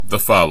The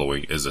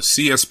following is a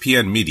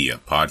CSPN Media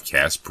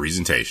podcast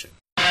presentation.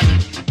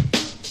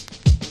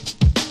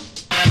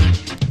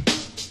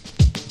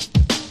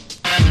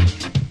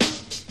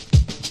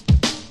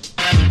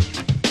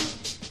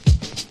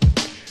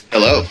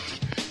 Hello,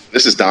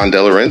 this is Don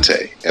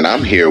Delarente, and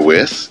I'm here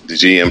with the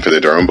GM for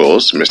the Durham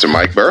Bulls, Mr.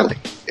 Mike Birling.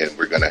 And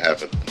we're going to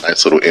have a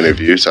nice little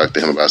interview, talk to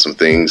him about some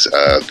things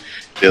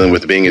dealing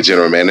with being a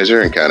general manager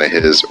and kind of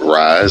his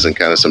rise and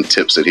kind of some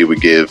tips that he would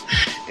give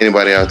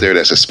anybody out there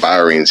that's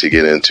aspiring to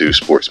get into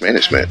sports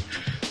management.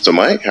 So,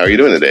 Mike, how are you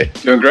doing today?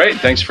 Doing great.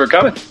 Thanks for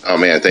coming. Oh,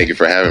 man, thank you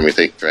for having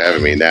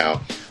me.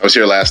 Now, I was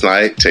here last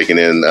night taking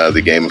in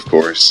the game, of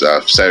course.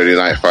 Saturday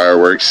night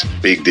fireworks,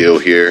 big deal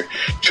here,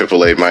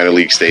 AAA minor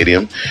league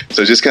stadium.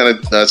 So just kind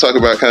of talk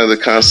about kind of the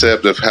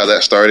concept of how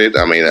that started.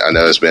 I mean, I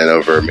know it's been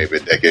over maybe a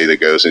decade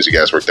ago since you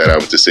guys worked that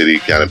out with the city,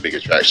 kind of big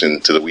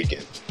attraction to the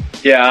weekend.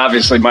 Yeah,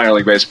 obviously minor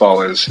league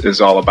baseball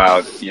is all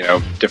about,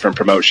 different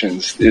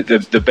promotions.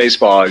 The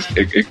baseball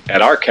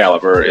at our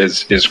caliber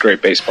is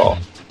great baseball.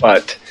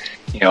 But,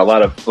 a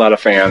lot of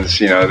fans,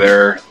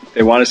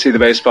 they want to see the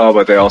baseball,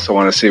 but they also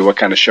want to see what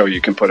kind of show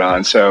you can put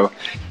on. So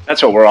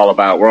that's what we're all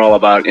about. We're all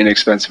about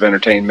inexpensive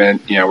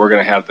entertainment. We're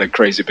going to have the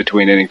crazy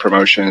between inning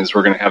promotions.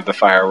 We're going to have the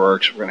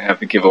fireworks. We're going to have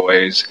the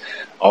giveaways,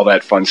 all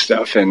that fun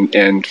stuff.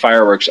 And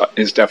fireworks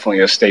is definitely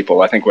a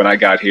staple. I think when I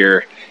got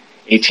here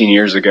 18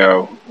 years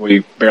ago, we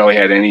barely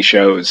had any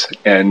shows.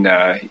 And,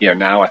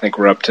 now I think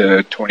we're up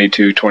to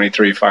 22,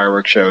 23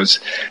 fireworks shows.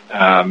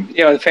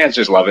 The fans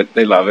just love it.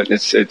 They love it.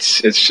 It's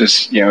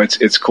just,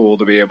 it's cool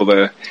to be able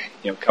to,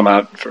 come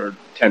out for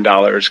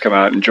 $10, come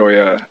out, enjoy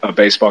a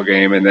baseball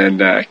game, and then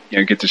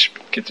get to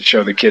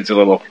show the kids a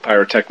little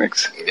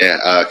pyrotechnics.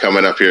 Yeah,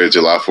 coming up here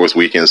July 4th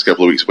weekend, it's a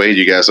couple of weeks away.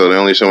 You guys are the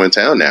only show in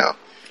town now.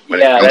 We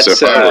have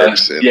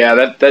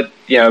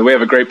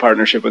a great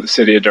partnership with the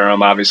city of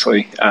Durham.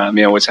 Obviously,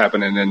 what's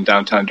happening in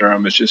downtown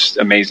Durham is just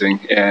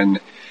amazing, and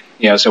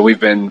so we've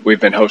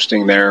been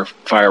hosting their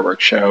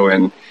fireworks show,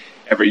 and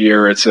every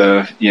year it's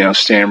a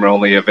stand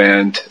only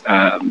event.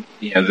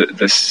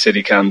 The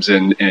city comes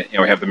and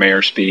we have the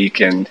mayor speak,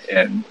 and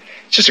it's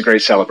just a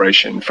great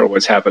celebration for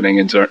what's happening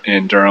in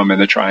Durham and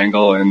the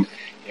Triangle, and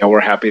we're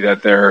happy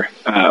that they're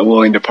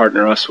willing to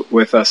partner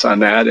with us on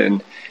that,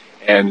 and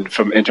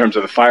in terms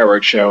of the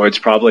fireworks show, it's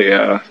probably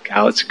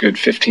it's a good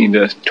 15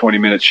 to 20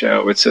 minute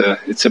show. It's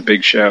a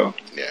big show.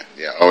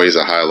 Yeah, always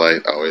a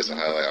highlight. Always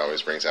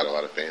brings out a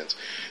lot of fans.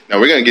 Now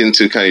we're going to get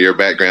into kind of your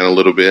background a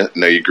little bit. I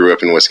know you grew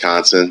up in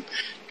Wisconsin,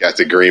 got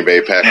the Green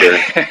Bay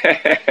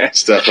Packer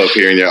stuff up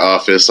here in your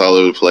office all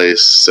over the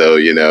place. So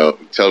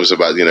tell us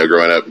about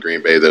growing up in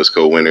Green Bay, those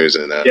cold winters,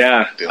 and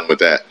dealing with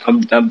that.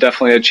 I'm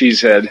definitely a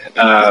cheesehead.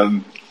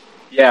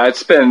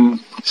 It's been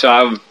so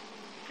I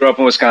grew up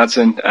in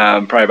Wisconsin,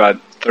 probably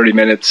about 30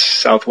 minutes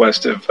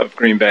southwest of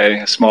Green Bay,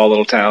 a small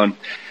little town.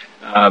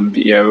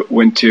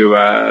 Went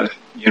to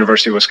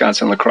University of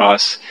Wisconsin La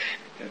Crosse.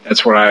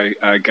 That's where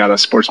I got a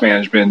sports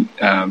management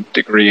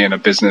degree and a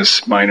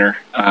business minor.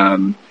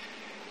 I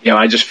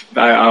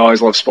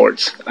always loved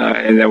sports.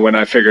 And then when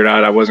I figured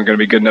out I wasn't going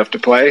to be good enough to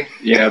play,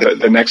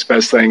 the next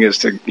best thing is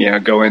to,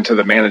 go into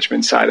the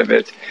management side of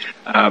it.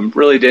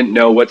 Really didn't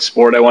know what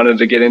sport I wanted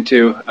to get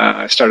into.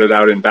 I started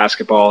out in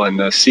basketball in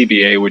the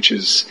CBA, which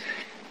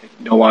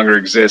no longer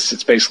exists.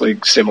 It's basically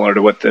similar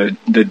to what the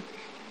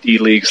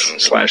D-League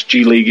 /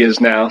 G League is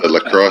now. The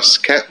lacrosse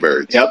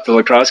catbirds. Yep, the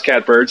lacrosse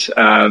catbirds.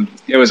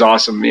 It was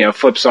awesome.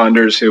 Flip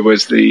Saunders, who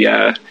was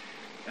the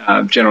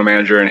general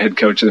manager and head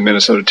coach of the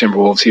Minnesota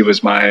Timberwolves, he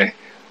was my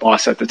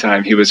boss at the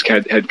time. He was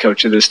head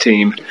coach of this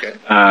team.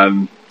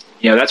 Okay.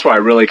 That's where I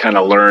really kind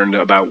of learned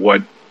about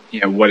what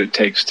it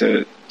takes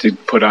to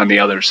put on the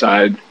other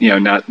side.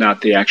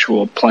 Not the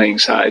actual playing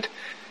side.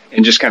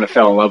 And just kind of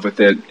fell in love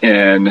with it.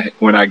 And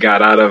when I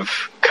got out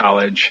of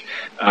college,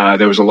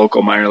 there was a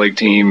local minor league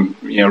team,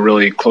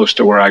 really close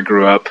to where I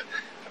grew up.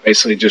 I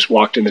basically just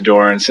walked in the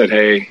door and said,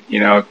 "Hey,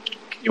 you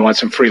want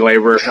some free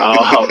labor?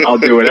 I'll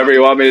do whatever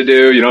you want me to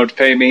do. You don't have to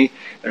pay me."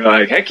 They're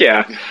like, "Heck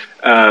yeah!"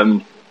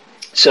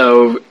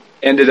 So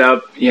ended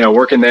up,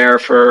 working there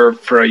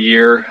for a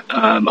year,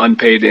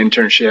 unpaid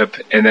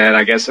internship, and then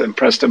I guess I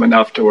impressed them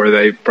enough to where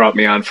they brought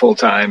me on full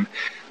time.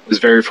 Was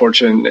very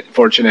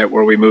fortunate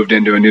where we moved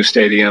into a new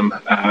stadium,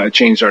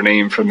 changed our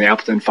name from the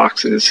Appleton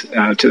Foxes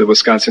to the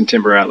Wisconsin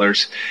Timber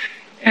Rattlers.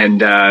 And,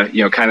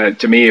 kind of,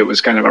 to me, it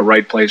was kind of a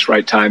right place,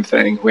 right time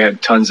thing. We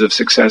had tons of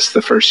success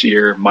the first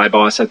year. My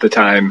boss at the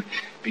time,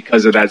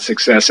 because of that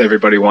success,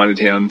 everybody wanted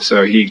him.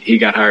 So he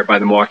got hired by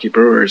the Milwaukee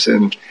Brewers.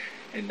 And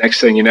next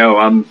thing you know,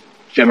 I'm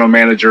general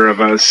manager of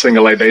a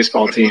single-A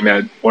baseball team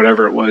at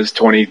whatever it was,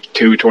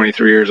 22,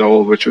 23 years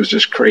old, which was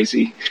just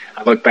crazy.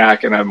 I look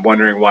back and I'm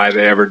wondering why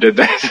they ever did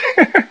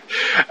that.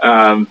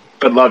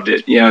 But loved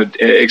it,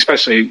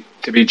 especially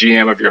to be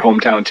GM of your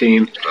hometown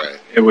team. Right.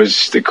 It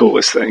was the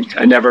coolest thing.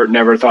 I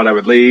never thought I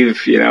would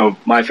leave.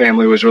 My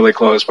family was really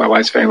close. My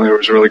wife's family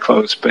was really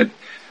close, but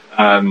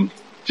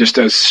just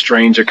a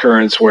strange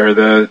occurrence where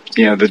the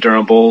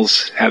Durham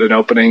Bulls had an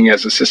opening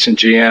as assistant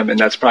GM, and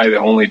that's probably the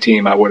only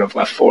team I would have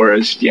left for.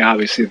 Is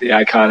obviously the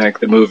iconic,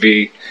 the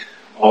movie,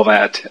 all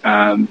that.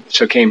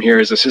 So came here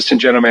as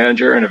assistant general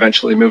manager and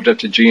eventually moved up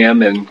to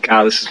GM. And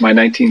God, this is my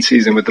 19th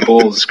season with the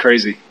Bulls. It's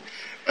crazy.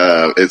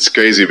 It's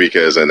crazy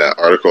because in that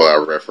article I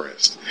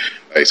referenced,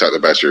 you talked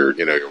about your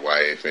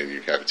wife and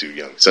you have 2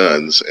 young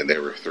sons, and they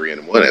were 3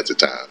 and 1 at the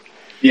time.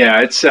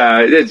 Yeah, it's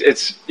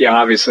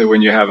obviously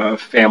when you have a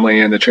family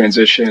and the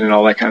transition and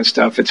all that kind of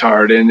stuff, it's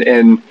hard.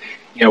 And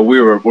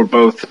we're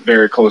both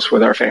very close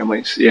with our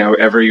families.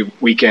 Every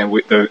weekend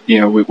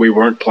we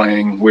weren't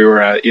playing. We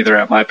were either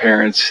at my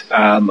parents'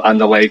 on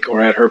the lake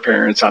or at her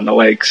parents' on the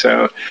lake.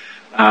 So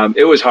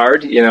it was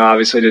hard.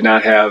 Obviously to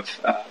not have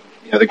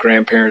the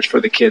grandparents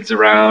for the kids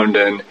around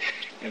and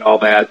all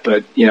that.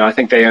 But I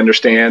think they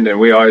understand, and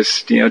we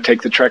always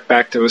take the trek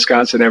back to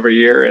Wisconsin every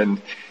year. And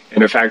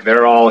in fact,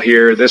 they're all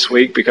here this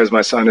week because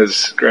my son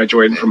is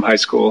graduating from high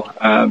school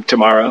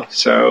tomorrow.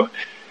 So.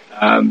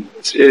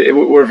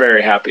 We're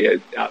very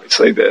happy.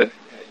 Obviously,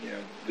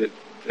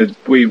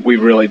 we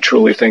really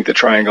truly think the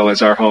Triangle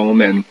is our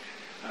home, and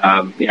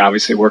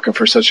obviously working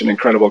for such an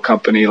incredible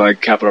company like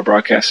Capital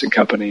Broadcasting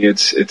Company,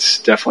 it's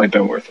definitely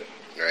been worth it.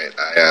 Right.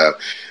 I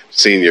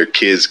seen your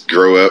kids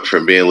grow up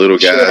from being little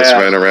guys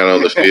running around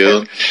on the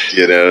field,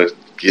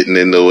 getting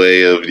in the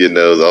way of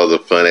all the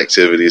fun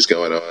activities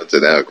going on. To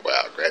now,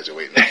 wow,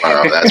 graduating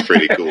tomorrow. That's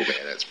pretty cool,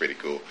 man. That's pretty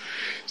cool.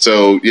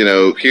 So,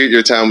 here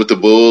your time with the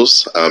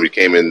Bulls, you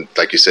came in,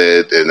 like you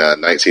said, in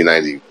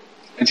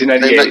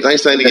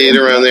 1998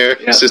 around there,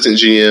 assistant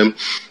GM.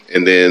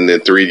 And then in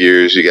 3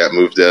 years, you got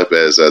moved up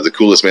as the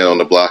coolest man on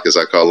the block, as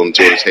I call him,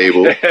 to the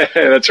table.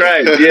 That's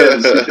right.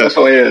 Yes, it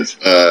definitely is.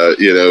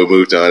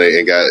 Moved on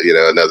and got,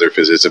 another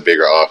position,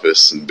 bigger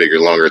office, and bigger,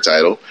 longer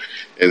title.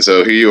 And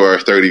so here you are,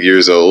 30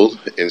 years old,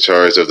 in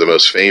charge of the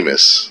most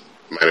famous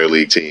minor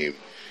league team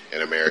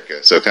in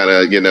America. So kind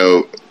of,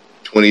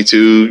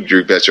 22,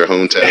 you've got your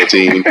hometown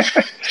team.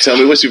 Tell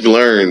me what you've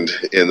learned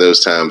in those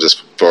times as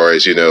far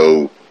as,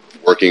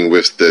 working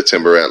with the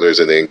Timber Rattlers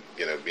and then,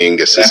 being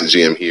assistant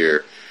GM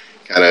here.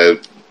 Kind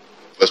of,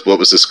 what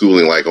was the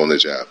schooling like on the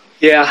job?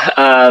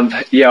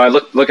 I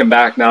looking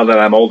back now that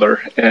I'm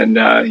older and,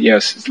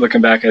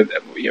 looking back at,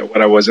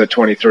 when I was at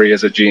 23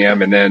 as a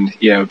GM and then,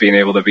 being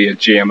able to be a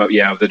GM of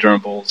the Durham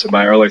Bulls in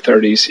my early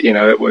 30s,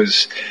 it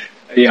was,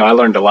 I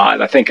learned a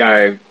lot. I think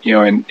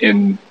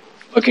in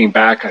looking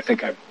back, I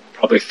think I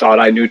probably thought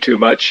I knew too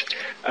much.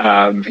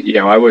 I'm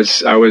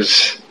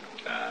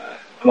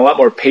a lot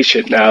more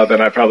patient now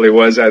than I probably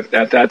was at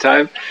that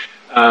time.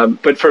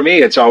 But for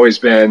me, it's always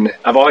been,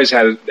 I've always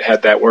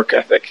had that work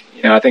ethic.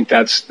 I think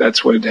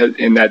that's what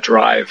in that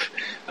drive.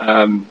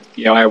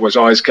 I was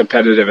always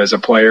competitive as a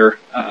player,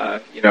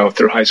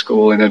 through high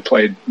school and then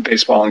played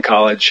baseball in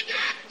college.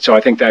 So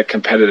I think that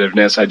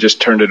competitiveness, I just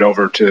turned it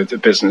over to the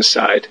business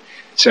side.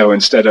 So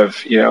instead of,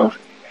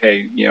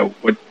 hey,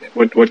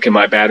 what can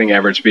my batting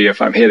average be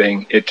if I'm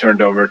hitting? It turned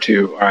over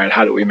to, all right,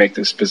 how do we make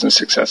this business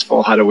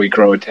successful? How do we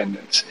grow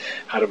attendance?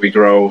 How do we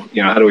grow,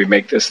 how do we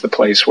make this the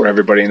place where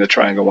everybody in the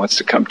Triangle wants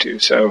to come to?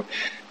 So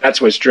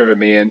that's what's driven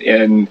me.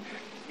 And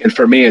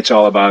for me, it's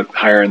all about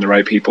hiring the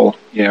right people,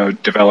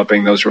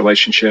 developing those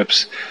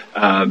relationships.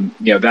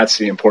 That's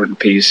the important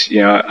piece.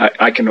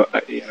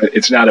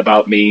 It's not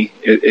about me.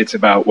 It's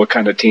about what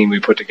kind of team we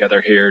put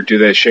together here. Do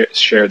they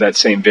share that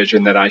same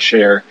vision that I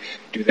share?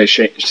 Do they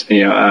share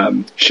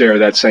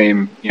that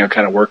same,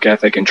 kind of work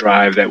ethic and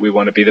drive that we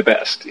want to be the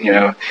best?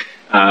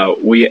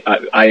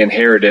 I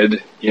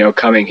inherited,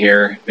 coming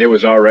here, it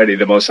was already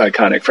the most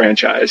iconic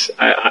franchise.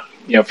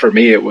 For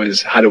me, it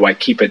was, how do I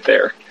keep it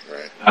there?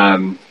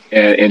 Right.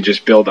 And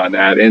just build on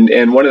that.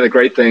 And one of the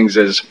great things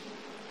is,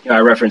 I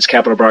referenced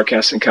Capital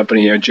Broadcasting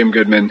Company, Jim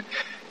Goodman,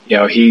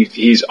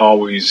 he's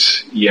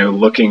always,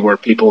 looking where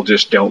people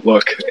just don't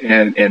look.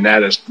 And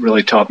that has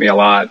really taught me a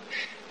lot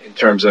in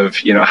terms of,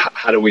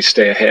 how do we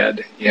stay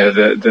ahead?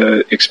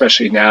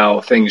 Especially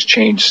now, things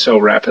change so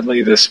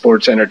rapidly. The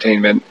sports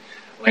entertainment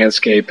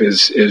landscape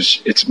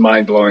it's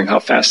mind blowing how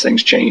fast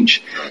things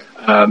change.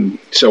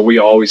 So we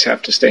always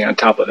have to stay on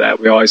top of that.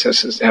 We always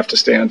have to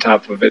stay on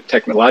top of it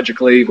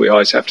technologically. We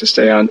always have to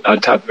stay on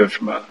top of it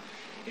from a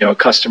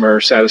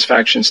customer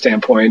satisfaction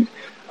standpoint.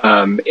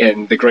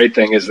 And the great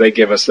thing is they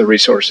give us the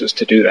resources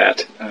to do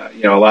that.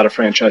 A lot of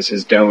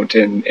franchises don't,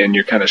 and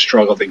you kind of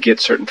struggle to get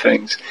certain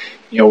things.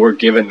 We're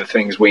given the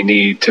things we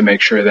need to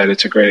make sure that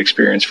it's a great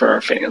experience for our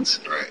fans.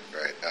 Right.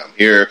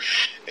 Here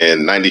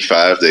in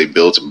 '95, they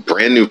built a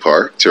brand new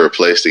park to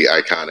replace the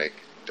iconic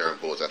Durham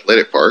Bulls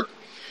Athletic Park.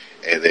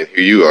 And then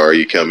here you are,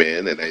 you come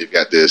in, and now you've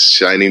got this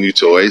shiny new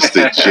toys,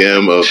 the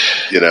gem of,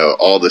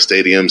 all the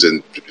stadiums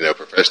in,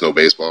 professional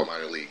baseball,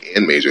 minor league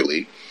and major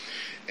league.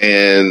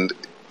 And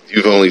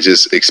you've only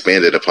just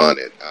expanded upon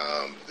it.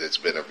 It's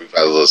been a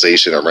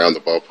revitalization around the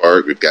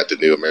ballpark. We've got the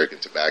new American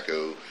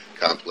Tobacco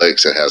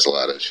Complex that has a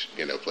lot of,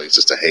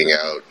 places to hang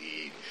out,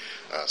 eat,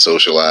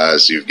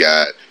 socialize. You've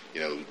got,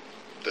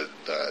 the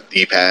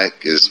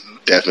DPAC is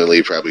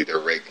definitely probably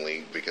direct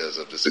link because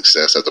of the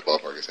success that the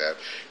ballpark has had.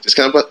 Just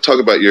kind of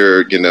talk about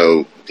your,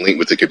 link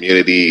with the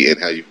community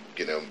and how you,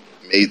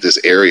 made this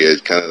area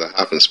kind of the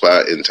hopping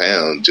spot in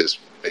town just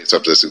based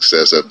off the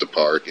success of the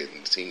park and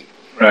the team.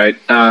 Right.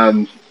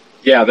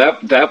 Yeah,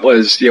 that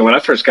was, when I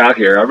first got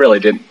here, I really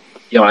didn't,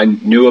 I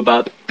knew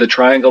about the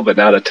triangle, but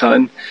not a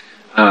ton.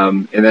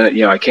 And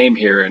then, I came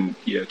here and,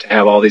 to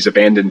have all these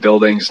abandoned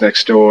buildings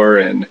next door,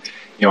 and,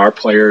 our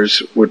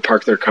players would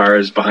park their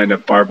cars behind a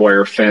barbed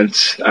wire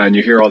fence, and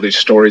you hear all these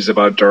stories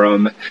about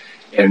Durham,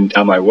 and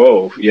I'm like,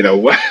 whoa,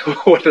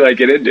 what did I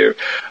get into?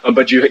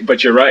 But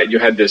you're right. You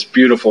had this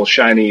beautiful,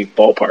 shiny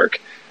ballpark.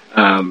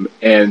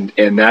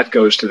 And that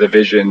goes to the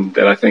vision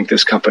that I think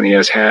this company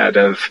has had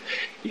of,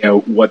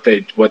 what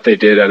they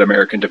did at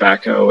American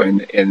Tobacco,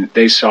 and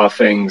they saw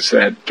things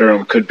that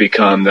Durham could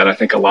become that I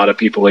think a lot of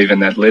people even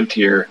that lived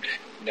here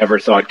never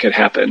thought could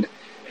happen.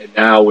 And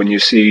now when you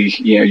see,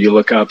 you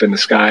look up in the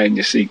sky and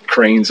you see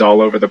cranes all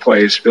over the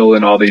place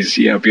building all these,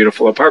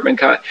 beautiful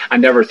apartment I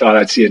never thought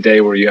I'd see a day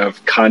where you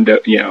have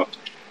 $500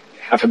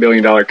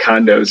 million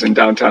condos in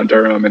downtown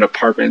Durham and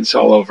apartments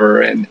all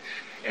over, and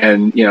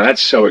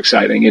that's so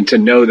exciting. And to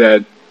know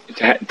that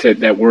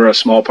that we're a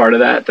small part of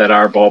that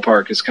our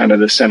ballpark is kind of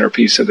the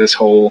centerpiece of this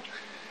whole,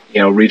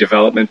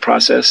 redevelopment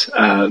process.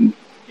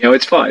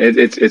 It's fun.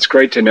 It's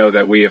great to know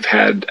that we have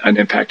had an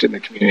impact in the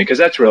community, because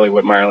that's really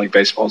what minor league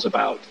baseball is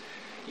about.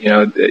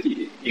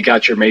 You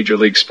got your major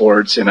league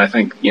sports, and I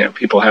think,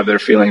 people have their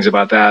feelings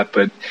about that.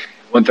 But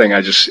one thing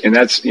and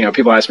that's,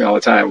 people ask me all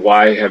the time,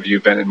 why have you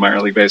been in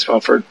minor league baseball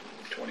for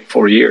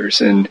 24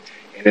 years? And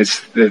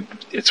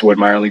it's what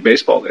minor league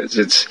baseball is.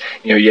 It's,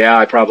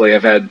 I probably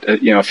have had,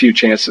 a few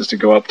chances to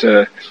go up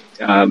to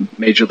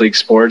major league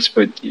sports,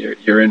 but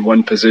you're in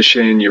one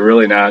position. You're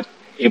really not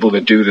able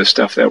to do the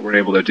stuff that we're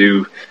able to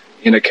do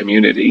in a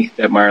community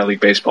that minor league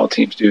baseball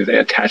teams do. They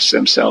attach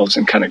themselves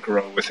and kind of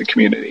grow with the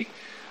community.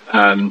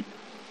 And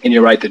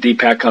you're right, the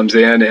DPAC comes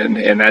in,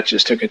 and that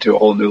just took it to a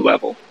whole new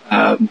level.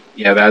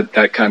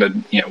 That kind of,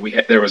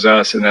 there was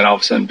us, and then all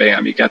of a sudden,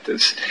 bam, you got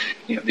this,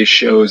 these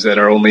shows that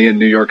are only in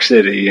New York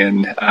City.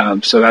 And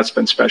so that's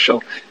been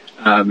special.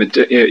 And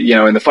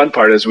the fun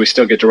part is we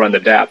still get to run the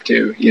DAP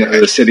too.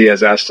 The city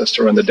has asked us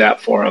to run the DAP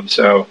for them.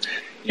 So,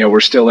 we're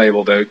still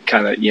able to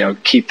kind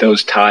of, keep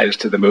those ties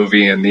to the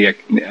movie and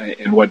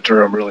what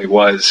Durham really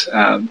was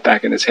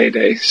back in its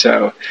heyday.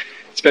 So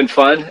it's been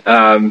fun.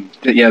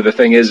 The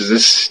thing is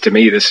this, to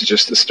me, this is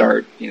just the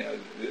start.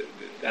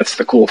 That's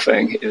the cool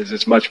thing, is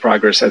as much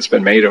progress that's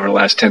been made over the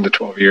last 10 to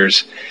 12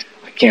 years.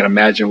 I can't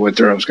imagine what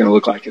Durham's going to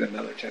look like in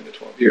another 10 to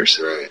 12 years.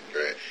 Right.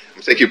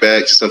 I'll take you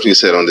back to something you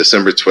said on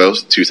December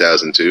 12th,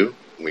 2002,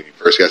 when you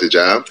first got the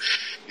job.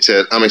 You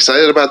said, "I'm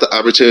excited about the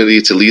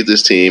opportunity to lead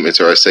this team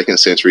into our second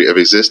century of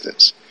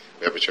existence.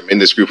 We have a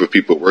tremendous group of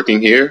people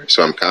working here,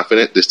 so I'm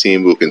confident this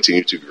team will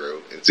continue to grow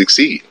and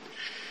succeed."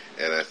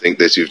 And I think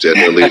that you've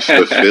definitely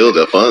fulfilled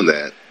upon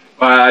that.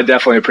 Well, I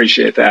definitely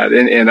appreciate that.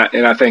 And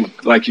I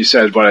think, like you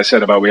said, what I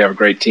said about we have a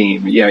great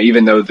team.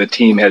 Even though the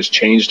team has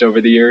changed over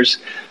the years,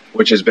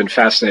 which has been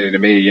fascinating to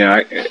me.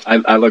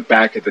 I look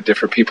back at the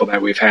different people that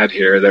we've had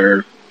here. There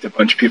are a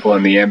bunch of people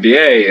in the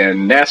NBA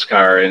and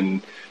NASCAR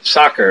and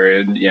soccer,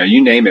 and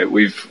you name it.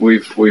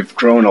 We've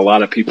grown a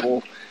lot of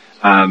people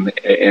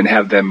and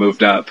have them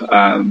moved up.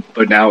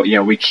 But now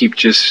we keep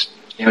just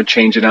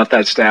changing out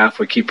that staff.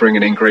 We keep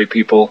bringing in great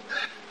people.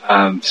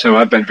 So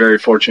I've been very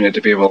fortunate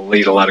to be able to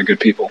lead a lot of good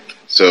people.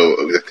 So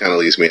that kind of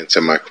leads me into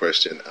my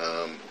question.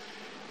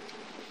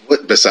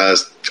 What,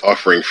 besides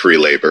offering free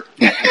labor,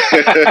 the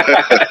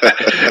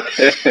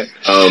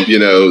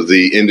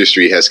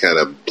industry has kind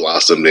of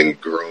blossomed and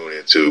grown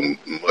into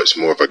much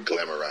more of a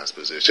glamorized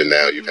position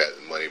now. You've had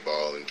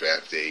Moneyball and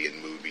Draft Day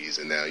and movies,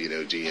 and now,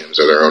 GMs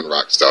are their own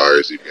rock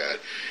stars. You've got,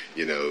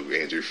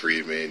 Andrew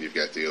Friedman, you've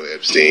got Theo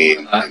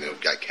Epstein,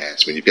 you've got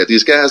Cashman. You've got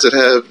these guys that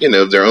have,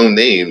 their own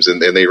names,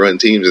 and they run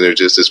teams, and they're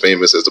just as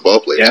famous as the ball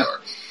players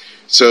are.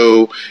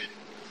 So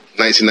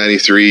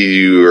 1993,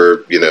 you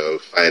were,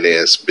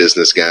 finance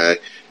business guy.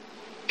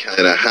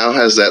 Kind of, how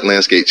has that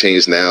landscape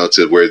changed now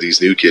to where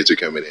these new kids are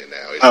coming in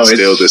now? Is it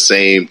still the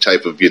same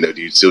type of, do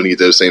you still need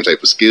those same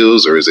type of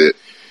skills, or is it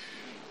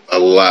a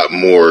lot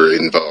more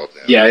involved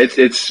now? Yeah,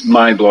 it's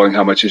mind-blowing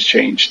how much has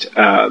changed.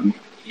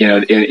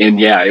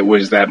 It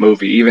was that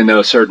movie. Even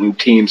though certain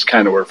teams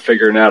kind of were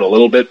figuring out a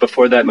little bit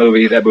before that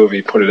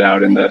movie put it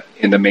out in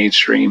the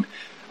mainstream.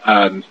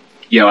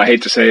 I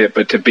hate to say it,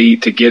 but to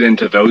get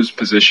into those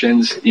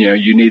positions,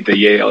 you need the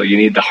Yale, you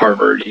need the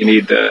Harvard, you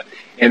need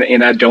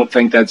and I don't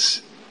think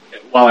that's,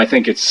 while I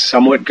think it's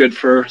somewhat good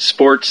for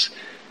sports,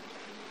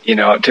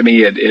 to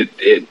me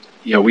it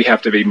we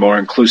have to be more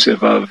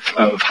inclusive of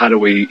how do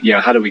we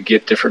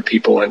get different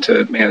people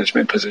into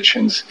management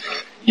positions,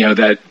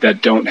 that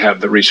don't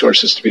have the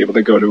resources to be able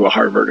to go to a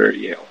Harvard or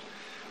Yale.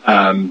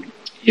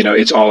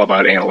 It's all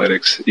about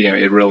analytics.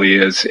 It really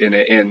is.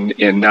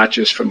 And not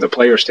just from the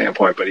player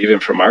standpoint, but even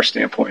from our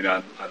standpoint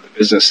on the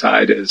business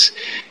side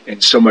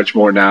and so much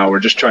more now. We're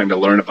just trying to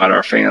learn about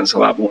our fans a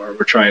lot more.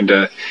 We're trying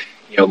to,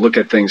 look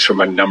at things from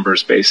a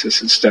numbers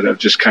basis instead of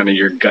just kind of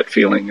your gut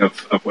feeling of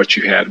what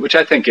you had, which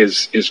I think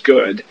is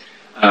good.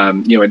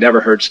 It never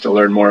hurts to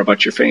learn more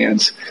about your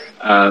fans.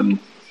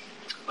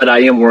 But I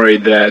am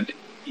worried that,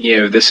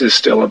 this is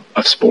still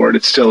a sport.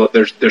 It's still,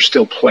 there's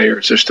still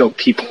players. There's still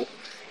people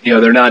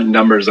they're not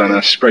numbers on a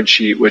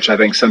spreadsheet, which I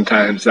think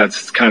sometimes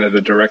that's kind of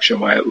the direction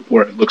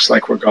where it looks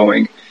like we're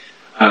going.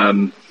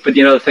 But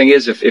the thing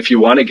is, if you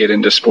want to get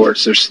into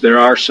sports, there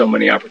are so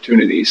many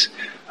opportunities,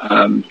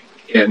 and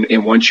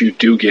once you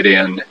do get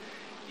in,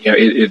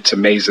 it's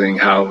amazing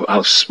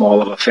how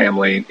small of a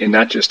family, and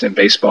not just in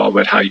baseball,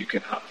 but how you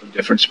can hop from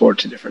different sport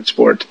to different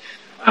sport.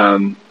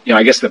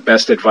 I guess the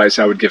best advice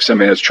I would give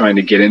somebody that's trying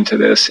to get into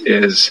this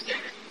is,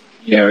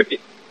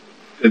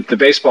 the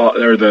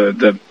baseball or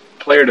the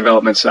player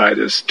development side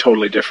is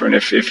totally different.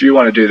 If you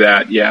want to do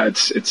that,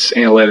 it's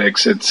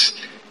analytics, it's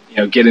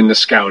get into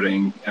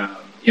scouting,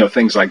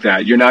 things like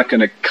that. You're not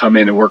going to come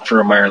in and work for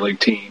a minor league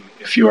team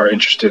if you are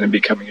interested in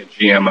becoming a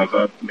GM of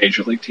a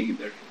major league team.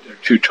 They're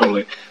two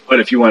totally. But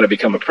if you want to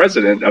become a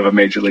president of a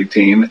major league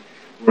team,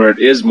 where it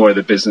is more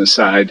the business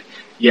side,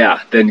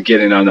 then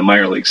get in on the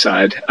minor league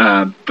side.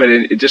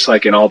 But just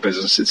like in all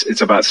business,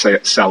 it's about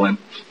selling.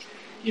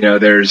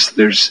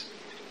 There's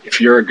if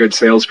you're a good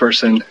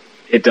salesperson,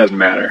 it doesn't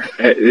matter.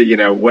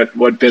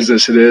 What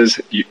business it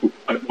is,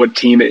 what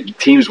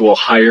teams will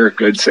hire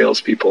good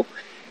salespeople,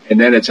 and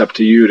then it's up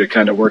to you to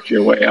kind of work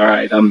your way. All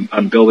right,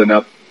 I'm building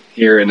up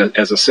here,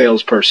 as a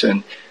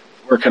salesperson,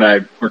 where can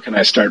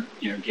I start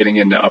getting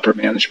into upper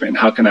management?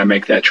 How can I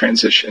make that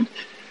transition?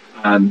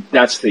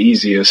 That's the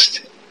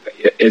easiest.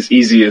 As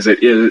easy as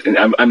it is, and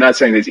I'm not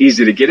saying it's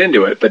easy to get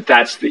into it, but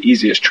that's the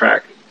easiest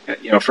track,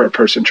 for a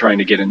person trying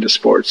to get into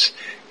sports.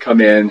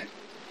 Come in,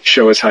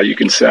 show us how you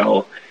can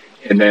sell,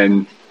 and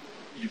then,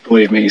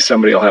 believe me,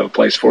 somebody will have a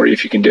place for you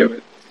if you can do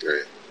it.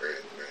 Right.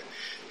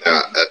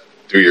 Now,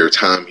 through your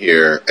time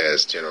here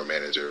as general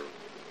manager,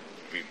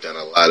 we've done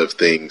a lot of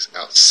things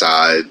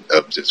outside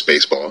of just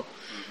baseball.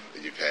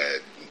 Mm-hmm. You've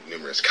had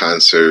numerous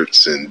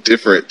concerts and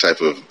different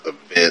type of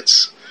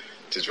events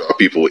to draw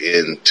people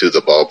into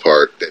the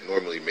ballpark that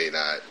normally may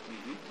not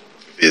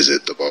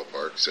visit the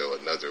ballpark. So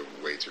another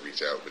way to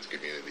reach out with the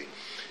community.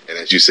 And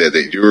as you said,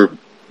 that your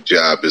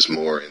job is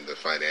more in the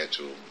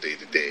financial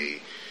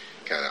day-to-day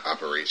kind of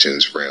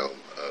operations realm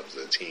of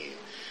the team.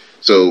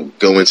 So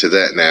go into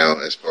that now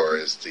as far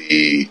as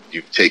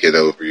you've taken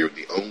over, you're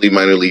the only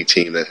minor league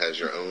team that has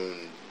your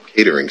own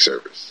catering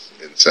service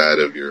inside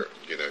of you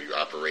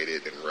operate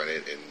it and run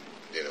it and,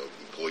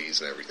 employees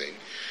and everything.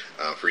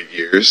 For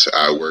years,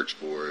 I worked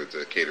for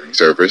the catering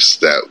service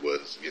that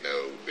was,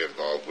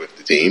 involved with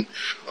the team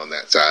on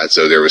that side.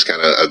 So there was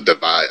kind of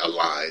a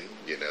line.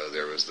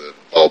 There was the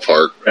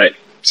ballpark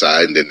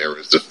side, and then there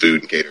was the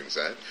food and catering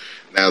side.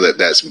 Now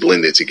that's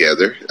blended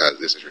together,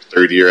 this is your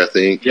third year, I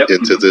think,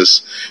 into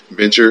this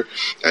venture.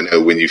 I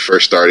know when you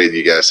first started,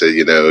 you guys said,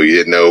 you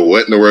didn't know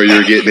what in the world you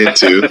were getting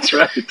into. That's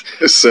right.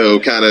 So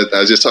kind of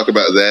just talk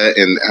about that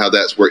and how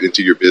that's worked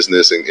into your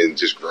business and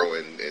just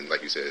growing, and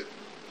like you said,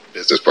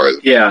 business part.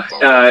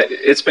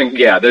 It's been,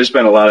 there's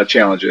been a lot of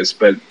challenges,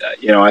 but,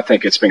 I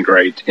think it's been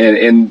great.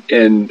 And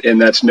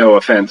that's no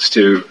offense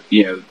to,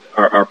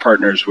 our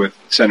partners with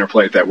Center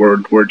Plate that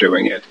we're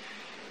doing it.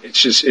 It's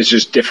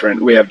just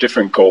different. We have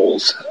different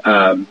goals.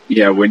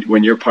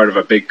 When you're part of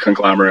a big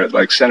conglomerate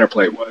like Center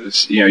Plate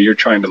was, you're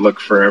trying to look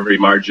for every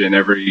margin,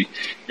 every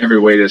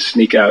way to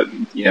sneak out,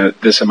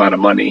 this amount of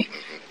money.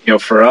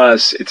 For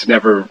us, it's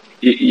never,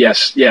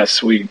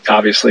 yes, we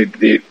obviously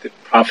the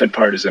profit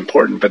part is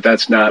important, but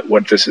that's not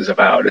what this is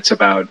about. It's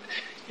about,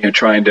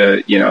 trying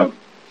to,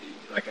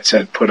 like I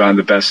said, put on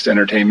the best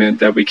entertainment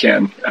that we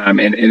can,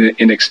 and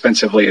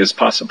inexpensively as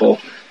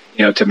possible,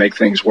 to make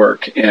things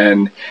work.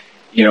 And,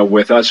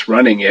 with us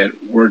running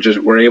it,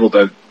 we're able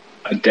to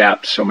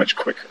adapt so much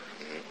quicker.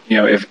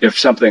 If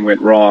something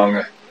went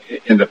wrong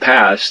in the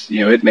past,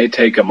 it may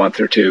take a month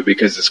or two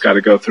because it's got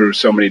to go through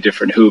so many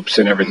different hoops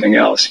and everything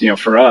else.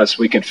 For us,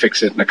 we can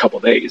fix it in a couple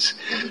of days.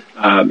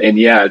 And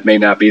it may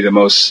not be the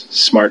most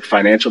smart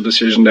financial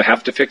decision to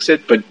have to fix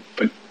it, but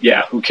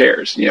who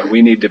cares?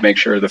 We need to make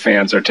sure the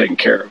fans are taken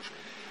care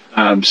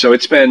of. So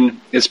it's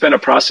been a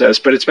process,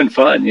 but it's been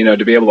fun,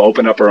 to be able to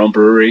open up our own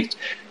brewery,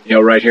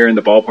 right here in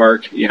the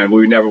ballpark.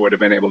 We never would have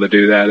been able to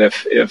do that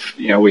if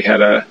we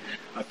had a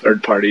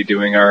third party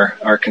doing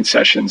our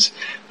concessions.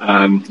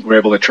 We're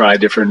able to try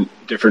different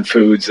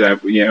foods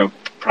that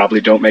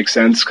probably don't make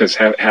sense because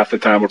half the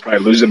time we're probably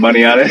losing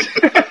money on it.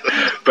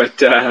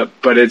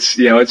 but it's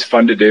it's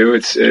fun to do.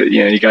 It's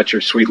you got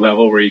your suite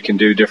level where you can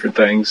do different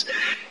things,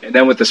 and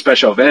then with the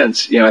special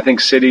events, I think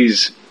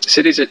cities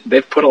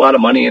they've put a lot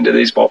of money into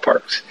these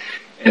ballparks,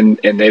 and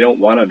they don't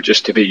want them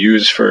just to be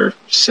used for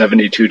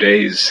 72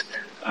 days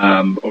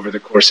over the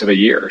course of a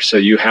year. So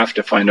you have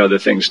to find other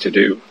things to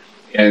do.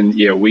 And,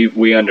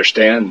 we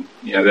understand,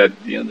 that,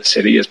 the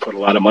city has put a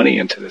lot of money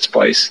into this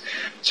place.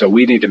 So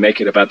we need to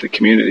make it about the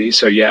community.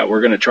 So,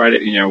 we're going to try to,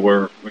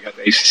 we got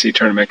the ACC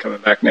tournament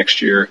coming back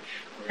next year.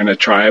 We're going to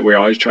try it. We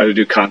always try to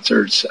do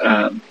concerts.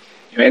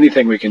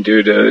 Anything we can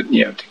do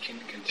to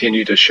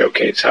continue to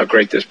showcase how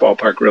great this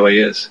ballpark really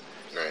is.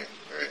 Right.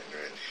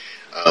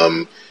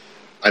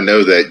 I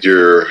know that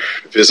your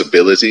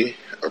visibility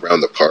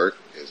around the park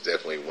is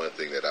definitely one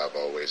thing that I've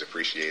always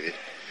appreciated.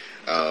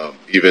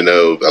 Even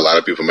though a lot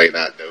of people may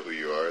not know who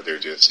you are, they're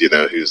just,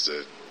 who's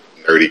the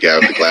nerdy guy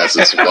with the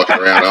glasses walking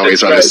around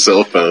always on his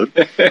cell phone.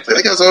 I think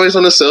that guy's always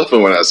on his cell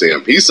phone when I see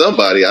him. He's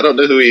somebody. I don't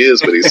know who he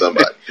is, but he's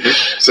somebody.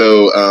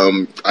 So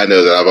I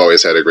know that I've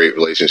always had a great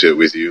relationship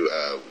with you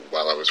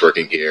while I was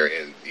working here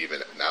and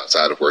even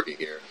outside of working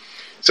here.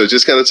 So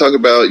just kind of talk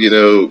about,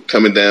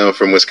 coming down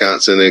from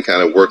Wisconsin and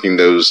kind of working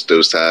those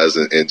ties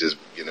and just,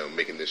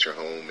 making this your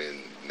home and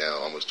now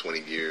almost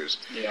 20 years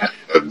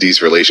of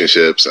these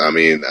relationships. I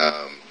mean,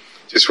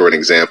 just for an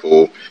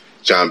example,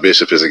 John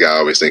Bishop is a guy I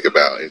always think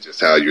about, and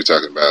just how you're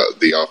talking about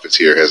the office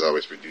here has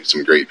always produced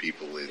some great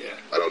people. And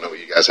I don't know what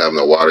you guys have in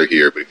the water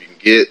here, but if you can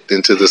get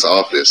into this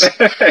office,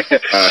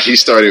 he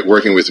started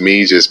working with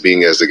me just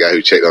being as the guy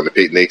who checked on the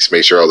picnics,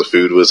 made sure all the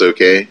food was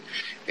okay.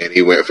 And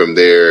he went from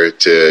there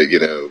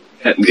to,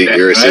 being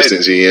your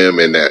assistant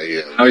GM and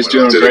I was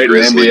doing great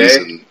in the NBA.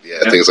 And,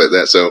 things like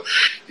that. So,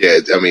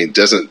 I mean,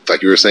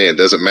 like you were saying,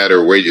 doesn't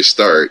matter where you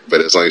start, but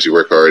as long as you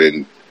work hard,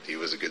 and he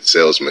was a good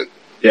salesman.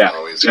 Yeah,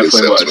 always a good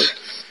salesman.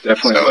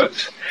 Definitely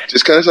was.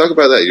 Just kind of talk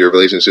about that, your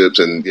relationships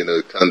and, kind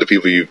of the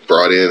people you've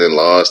brought in and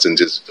lost and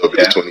just over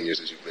the 20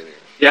 years that you've been here.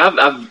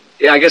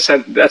 Yeah, I guess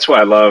that's what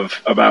I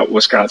love about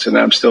Wisconsin.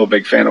 I'm still a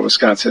big fan of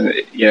Wisconsin.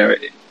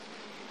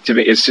 To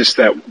me, it's just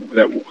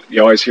that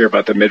you always hear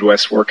about the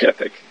Midwest work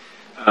ethic.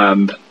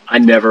 I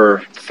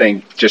never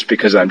think just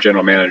because I'm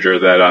general manager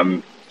that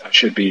I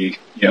should be,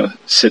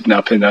 sitting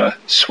up in a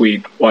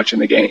suite watching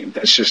the game.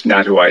 That's just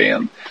not who I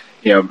am.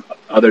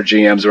 Other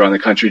GMs around the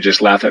country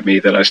just laugh at me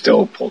that I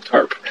still pull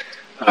tarp.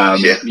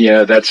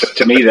 That's,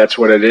 to me, that's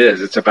what it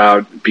is. It's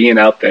about being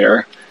out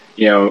there,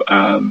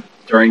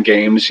 during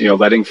games,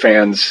 letting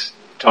fans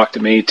talk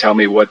to me, tell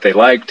me what they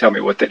like, tell me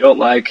what they don't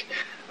like.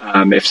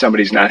 If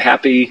somebody's not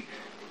happy,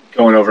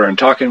 going over and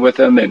talking with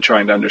them and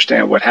trying to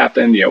understand what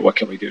happened, what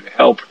can we do to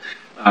help.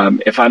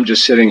 If I'm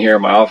just sitting here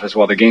in my office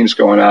while the game's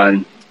going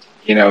on,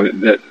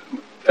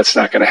 that's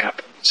not going to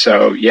happen.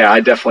 So, I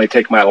definitely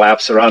take my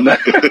laps around that.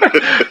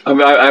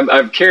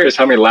 I'm curious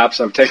how many laps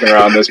I've taken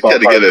around this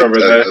ballpark over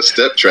there. A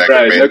step tracker,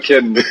 right, man. No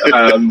kidding.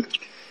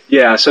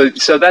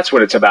 So that's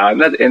what it's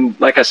about. And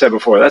like I said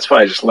before, that's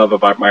what I just love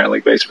about minor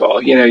league baseball.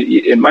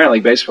 In minor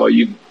league baseball,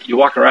 you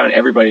walk around and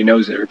everybody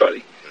knows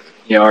everybody.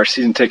 Our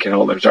season ticket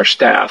holders, our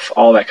staff,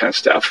 all that kind of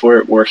stuff.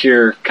 We're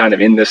here kind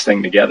of in this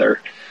thing together.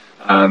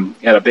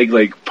 At a big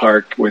league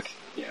park with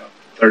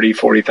 30,000,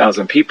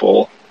 40,000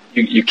 people,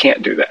 you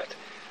can't do that.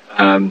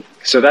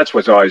 So that's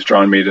what's always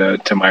drawn me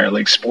to minor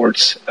league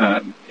sports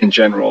in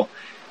general.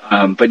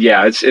 But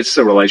it's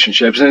the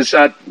relationships, and it's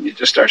not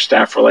just our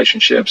staff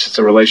relationships. It's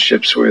the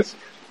relationships with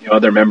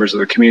other members of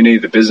the community,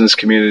 the business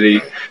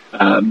community,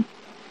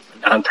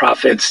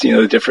 nonprofits.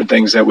 The different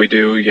things that we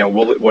do.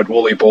 What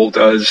Wooly Bull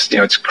does.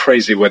 It's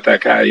crazy what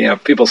that guy.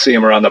 People see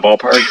him around the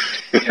ballpark.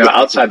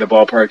 Outside the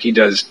ballpark, he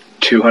does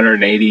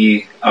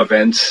 280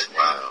 events.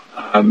 Wow.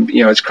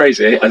 It's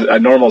crazy. A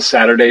normal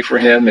Saturday for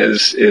him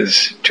is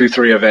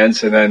 2-3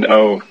 events, and then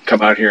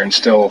come out here and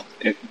still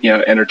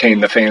entertain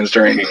the fans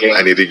during a game.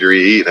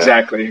 90-degree heat.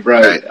 Exactly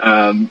right.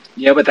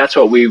 But that's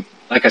what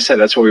like I said,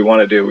 that's what we want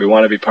to do. We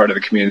want to be part of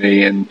the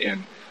community, and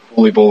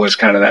Wooly Bull is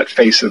kind of that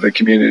face of the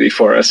community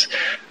for us.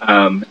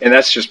 And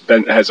that's just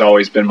has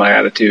always been my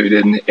attitude.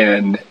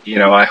 And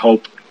I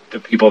hope the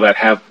people that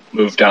have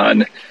moved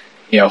on,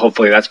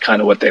 hopefully that's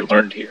kind of what they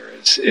learned here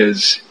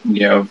is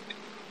you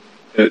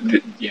got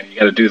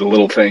to do the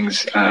little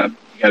things. You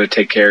got to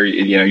take care.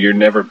 You're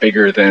never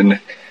bigger than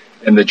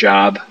the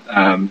job.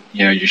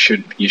 You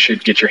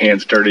should get your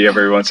hands dirty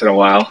every once in a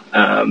while.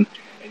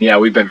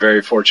 We've been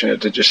very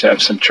fortunate to just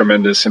have some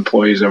tremendous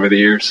employees over the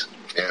years.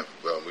 Yeah,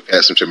 well, we've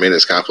had some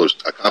tremendous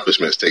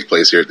accomplishments take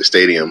place here at the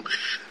stadium.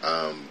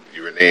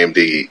 You were named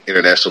the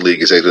International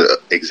League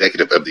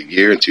Executive of the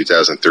Year in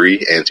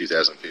 2003 and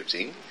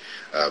 2015.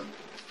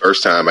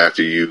 First time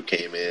after you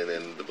came in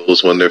and the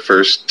Bulls won their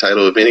first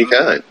title of any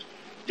kind.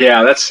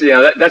 Yeah, that's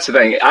the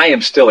thing. I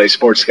am still a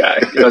sports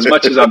guy. As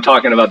much as I'm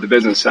talking about the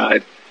business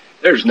side,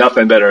 there's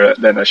nothing better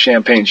than a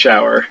champagne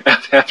shower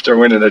after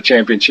winning a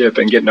championship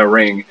and getting a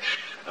ring.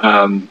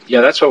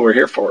 That's what we're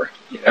here for.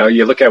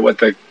 You look at what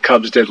the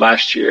Cubs did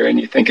last year,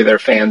 and you think of their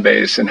fan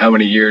base and how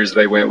many years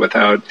they went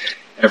without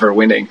ever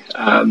winning.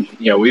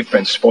 We've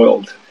been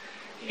spoiled.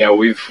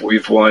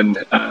 We've won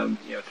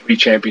 3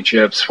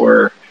 championships.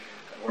 We're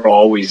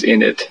always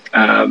in it.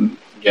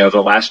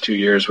 The last 2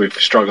 years we've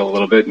struggled a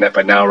little bit,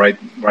 but now right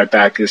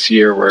back this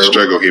year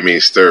struggle. It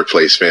means third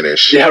place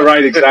finish. Yeah,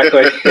 right.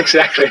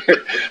 Exactly.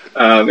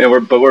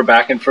 But we're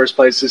back in first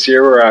place this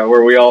year,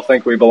 where we all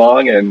think we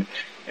belong, and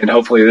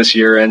hopefully this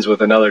year ends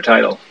with another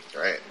title.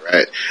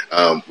 Right.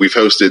 We've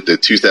hosted the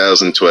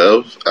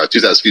 2012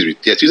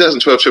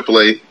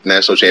 AAA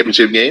National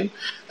Championship game.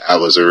 That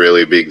was a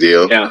really big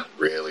deal. Yeah,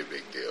 really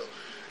big deal.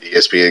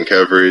 ESPN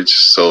coverage,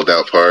 sold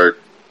out park.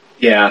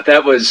 Yeah,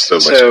 that was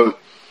so.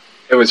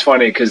 It was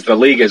funny because the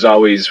league has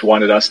always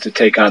wanted us to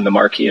take on the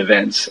marquee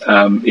events,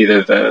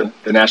 either the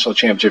national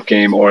championship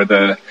game or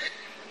the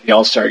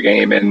All-Star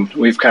game, and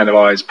we've kind of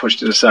always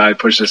pushed it aside.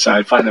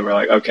 Finally, we're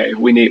like, okay,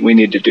 we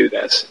need to do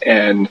this,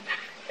 and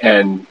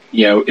And,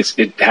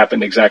 it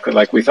happened exactly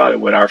like we thought it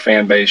would. Our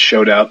fan base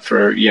showed up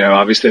for,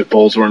 obviously the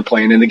Bulls weren't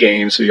playing in the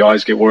game, so you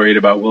always get worried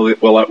about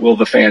will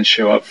the fans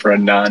show up for a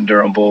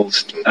non-Durham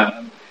Bulls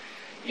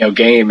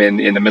game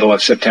in the middle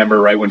of September,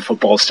 right when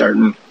football's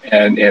starting,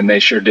 and they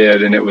sure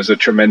did, and it was a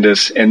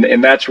tremendous,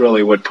 and that's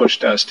really what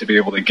pushed us to be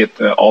able to get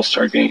the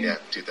All-Star game. Yeah,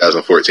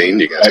 2014,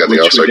 you guys got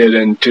the All-Star game. We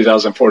did in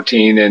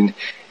 2014,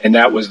 and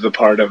that was the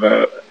part of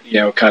a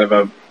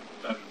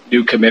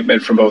new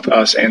commitment from both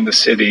us and the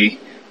city,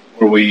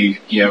 where we,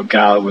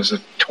 it was a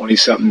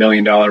 $20-something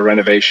million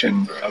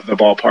renovation of the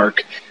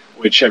ballpark,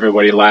 which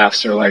everybody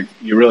laughs. They're like,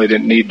 you really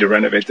didn't need to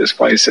renovate this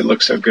place. It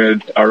looks so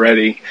good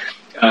already.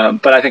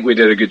 But I think we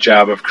did a good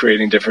job of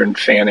creating different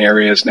fan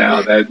areas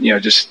now that,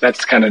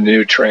 that's kind of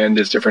new trend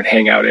is different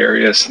hangout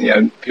areas.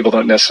 People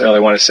don't necessarily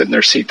want to sit in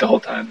their seat the whole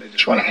time. They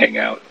just want to hang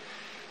out.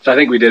 So I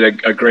think we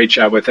did a great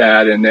job with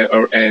that and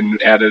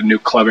added a new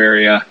club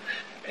area.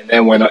 And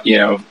then when,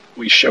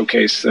 we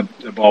showcased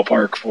the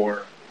ballpark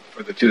for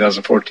the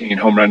 2014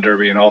 Home Run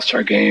Derby and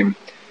All-Star Game,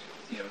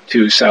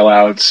 2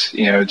 sellouts,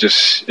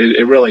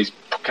 it really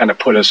kind of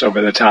put us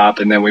over the top.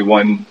 And then we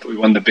won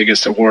the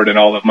biggest award in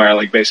all of minor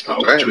league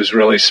baseball, which was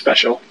really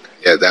special.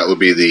 Yeah, that would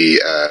be the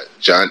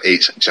John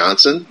H.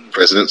 Johnson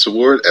President's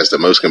Award as the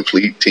most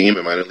complete team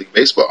in minor league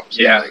baseball.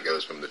 So it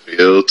goes from the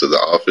field to the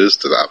office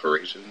to the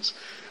operations.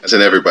 That's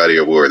an everybody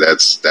award.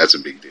 That's a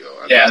big deal.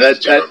 As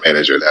general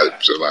manager,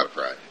 that's a lot of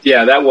pride.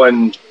 Yeah, that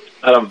one.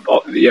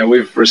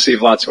 We've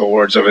received lots of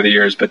awards over the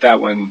years, but that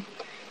one,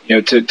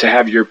 to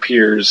have your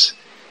peers,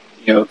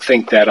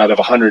 think that out of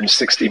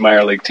 160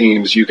 minor league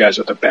teams, you guys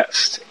are the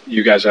best.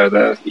 You guys are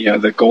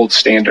the gold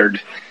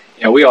standard.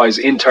 We always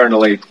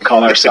internally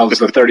call ourselves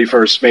the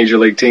 31st major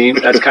league team.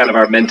 That's kind of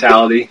our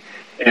mentality.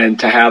 And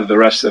to have the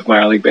rest of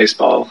minor league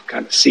baseball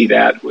kind of see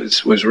that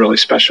was really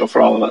special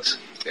for all of us.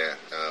 Yeah.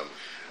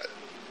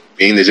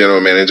 Being the general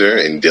manager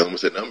and dealing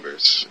with the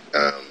numbers,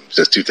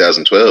 since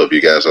 2012,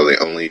 you guys are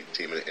the only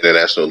team in the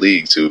International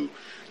League to,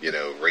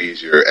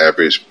 raise your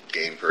average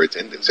game per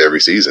attendance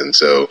every season.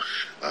 So,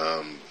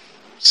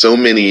 so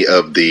many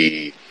of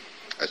the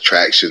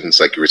attractions,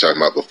 like you were talking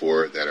about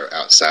before, that are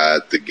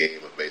outside the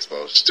game of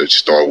baseball.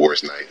 Star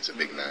Wars night is a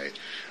big night.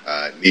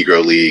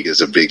 Negro League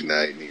is a big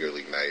night. Negro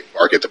League night.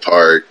 Bark at the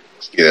Park.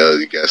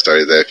 You guys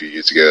started that a few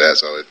years ago.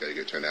 That's always got a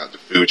good turnout. The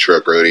food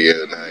truck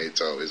rodeo night. It's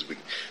always big.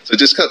 So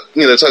just, talk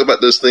about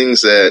those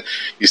things that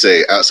you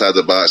say outside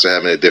the box or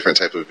having a different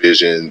type of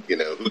vision.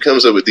 Who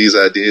comes up with these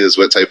ideas?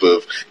 What type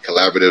of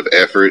collaborative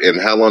effort?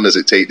 And how long does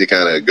it take to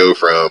kind of go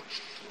from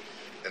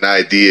an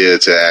idea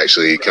to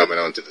actually coming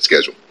onto the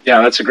schedule?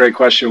 Yeah, that's a great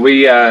question.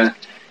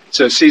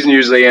 So season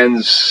usually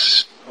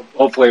ends,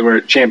 hopefully we're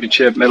at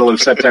championship, middle of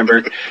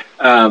September.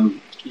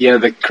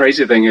 The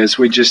crazy thing is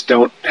we just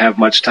don't have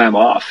much time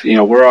off.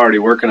 We're already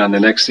working on the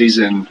next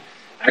season.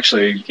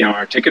 Actually,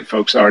 our ticket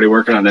folks are already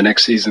working on the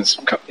next season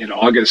in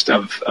August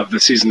of the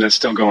season that's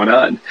still going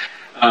on.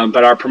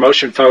 But our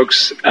promotion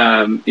folks,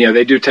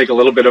 they do take a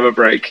little bit of a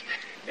break.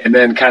 And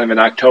then kind of in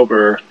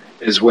October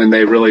is when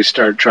they really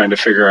start trying to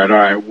figure out, all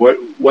right,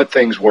 what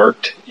things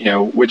worked,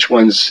 which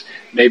ones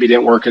maybe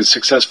didn't work as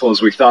successful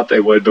as we thought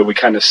they would, but we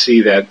kind of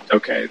see that,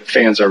 okay, the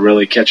fans are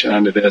really catching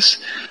on to this.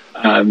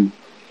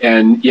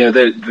 And,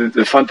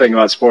 the fun thing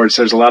about sports,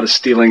 there's a lot of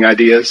stealing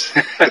ideas.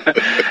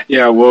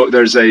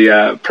 There's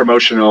a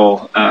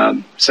promotional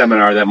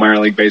seminar that minor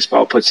league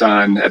baseball puts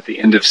on at the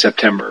end of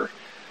September.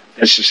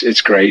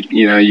 It's great.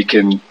 You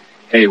can,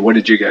 hey, what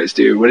did you guys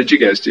do? What did you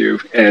guys do?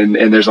 And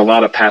there's a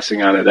lot of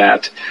passing on of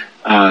that.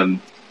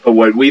 But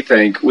what we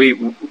think,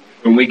 when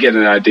we get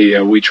an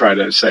idea, we try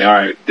to say, all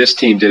right, this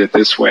team did it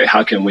this way.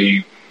 How can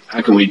we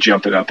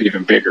jump it up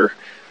even bigger?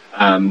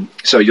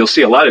 So you'll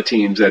see a lot of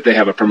teams that they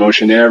have a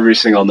promotion every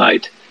single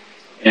night.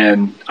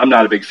 And I'm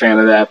not a big fan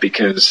of that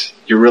because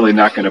you're really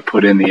not going to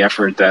put in the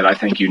effort that I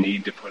think you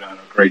need to put on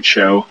a great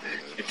show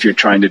if you're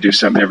trying to do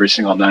something every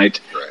single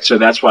night. Right. So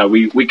that's why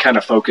we kind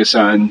of focus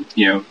on,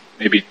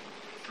 maybe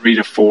 3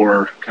 to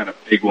 4 kind of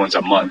big ones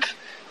a month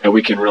that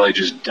we can really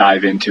just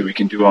dive into. We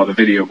can do all the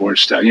video board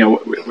stuff. We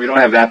don't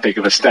have that big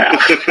of a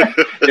staff.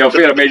 If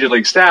we had a major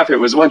league staff, it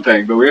was one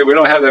thing, but we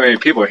don't have that many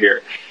people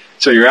here.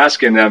 So you're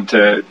asking them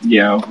to,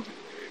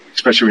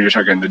 especially when you're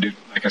talking to do,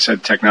 like I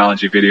said,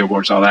 technology, video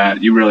boards, all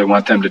that, you really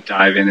want them to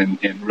dive in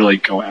and really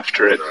go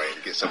after it. Right.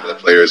 Get some of the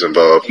players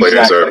involved.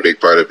 Players are a big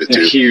part of it,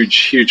 too. A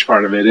huge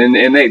part of it.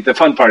 And the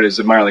fun part is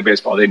the minor league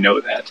baseball, they know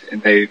that,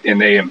 and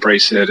they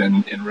embrace it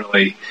and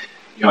really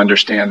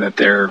understand that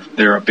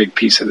they're a big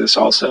piece of this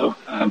also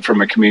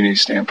from a community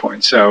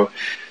standpoint. So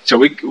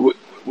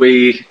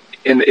we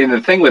in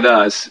the thing with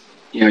us,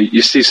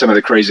 you see some of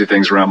the crazy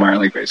things around minor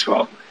league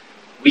baseball.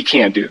 We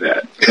can't do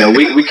that.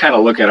 We kind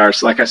of look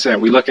at like I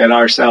said, we look at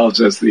ourselves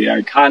as the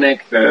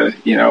iconic,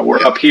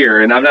 we're up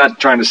here, and I'm not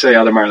trying to say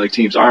other minor league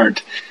teams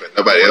aren't. But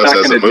nobody else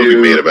has a movie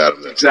made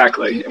about them.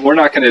 Exactly. We're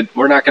not going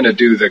to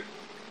do the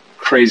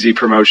crazy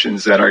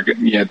promotions that are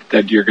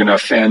that you're going to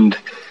offend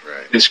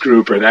this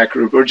group or that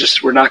group.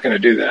 We're not going to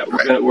do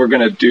that. We're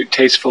going to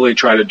tastefully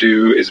try to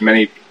do as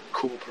many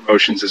cool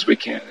promotions as we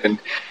can.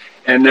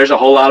 And there's a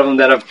whole lot of them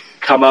that have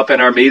come up in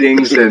our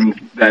meetings and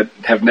that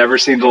have never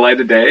seen the light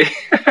of day.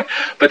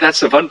 But that's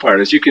the fun part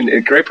is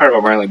a great part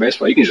about minor league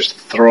baseball, you can just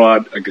throw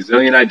out a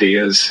gazillion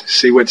ideas,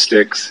 see what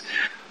sticks.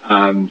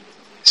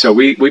 So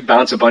we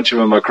bounce a bunch of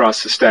them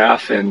across the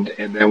staff and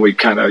then we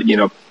kind of,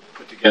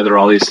 put together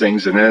all these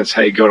things and then it's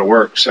how you go to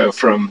work. So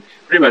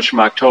pretty much from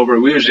October,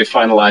 we usually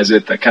finalize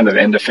it at kind of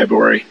the end of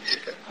February.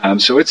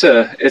 So it's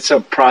a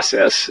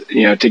process,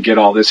 to get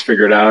all this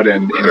figured out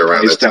and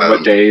based on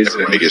what days.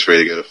 Everybody gets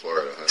ready to go to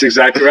Florida. Huh? That's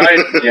exactly right.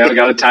 I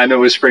got to time it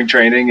with spring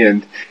training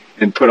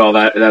and put all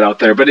that out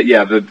there. But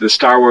the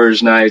Star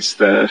Wars nights,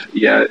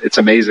 it's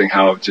amazing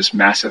how just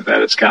massive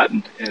that it's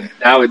gotten. And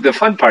now the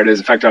fun part is,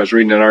 in fact, I was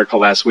reading an article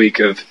last week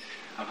of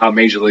how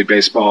Major League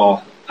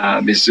Baseball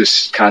is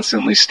just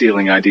constantly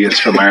stealing ideas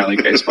from minor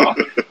league baseball.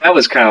 That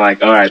was kind of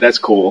like, all right, that's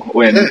cool.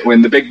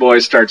 When the big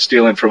boys start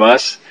stealing from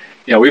us,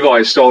 we've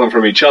always stolen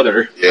from each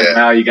other. Yeah. But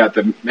now you got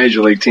the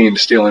major league teams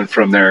stealing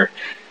from their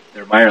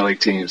minor league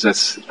teams.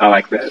 I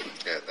like that.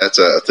 Yeah, that's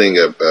a thing.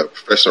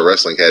 Professional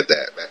wrestling had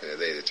that back in the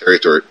day.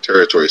 The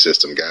territory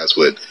system. Guys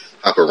would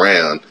hop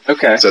around.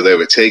 Okay. So they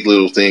would take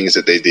little things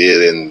that they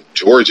did in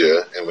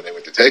Georgia, and when they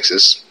went to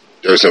Texas,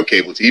 there was no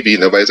cable TV.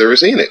 Nobody's ever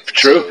seen it.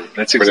 True. So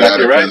that's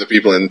exactly right. The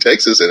people in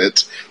Texas, and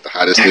it's the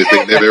hottest new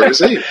thing they've ever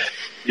seen.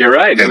 You're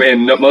right.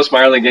 Most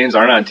minor league games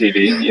aren't on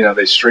TV.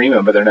 They stream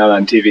them, but they're not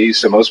on TV.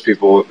 So most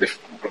people,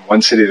 from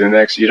one city to the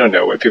next, you don't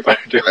know what people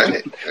are doing.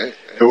 Right.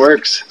 It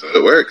works. So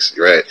it works.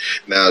 You're right.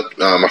 Now,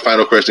 my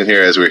final question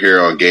here, as we're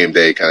here on game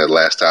day, kind of the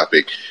last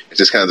topic, is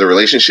just kind of the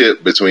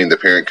relationship between the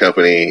parent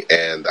company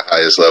and the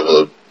highest level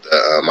of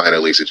minor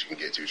leagues that you can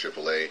get to,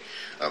 AAA.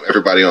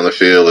 Everybody on the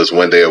field is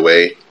one day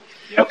away.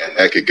 Yep. And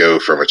that could go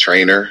from a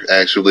trainer,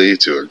 actually,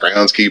 to a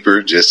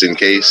groundskeeper, just in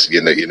case.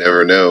 You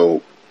never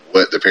know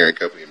what the parent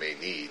company may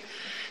need.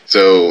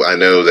 So I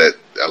know that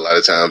a lot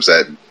of times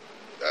that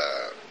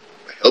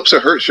helps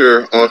or hurts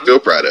your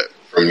on-field product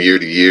from year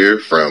to year,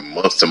 from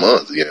month to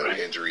month.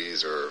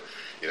 Injuries or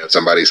if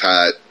somebody's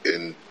hot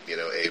in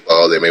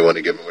A-ball, they may want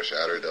to give them a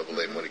shot, or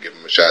Double-A want to give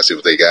them a shot, see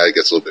what they got. It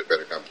gets a little bit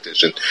better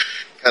competition.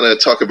 Kind of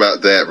talk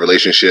about that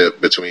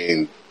relationship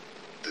between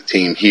the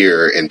team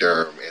here in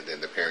Durham and then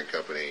the parent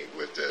company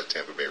with the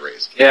Tampa Bay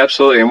Rays. Yeah,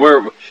 absolutely.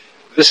 And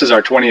this is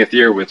our 20th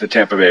year with the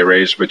Tampa Bay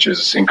Rays, which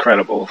is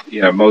incredible.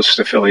 Most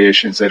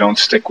affiliations, they don't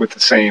stick with the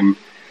same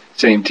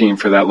team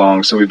for that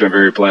long. So we've been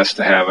very blessed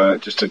to have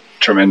just a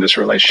tremendous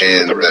relationship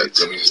with the Rays.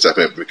 Let me just stop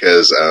in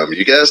because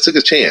you guys took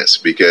a chance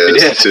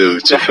because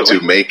to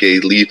make a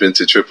leap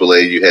into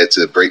AAA, you had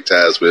to break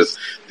ties with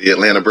the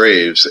Atlanta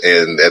Braves.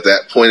 And at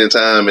that point in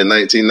time in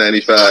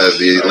 1995,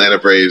 the Atlanta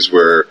Braves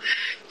were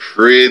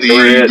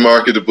pretty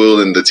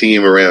marketable in the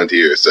team around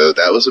here. So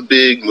that was a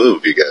big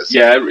move, you guys.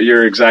 Yeah,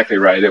 you're exactly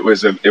right. It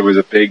was a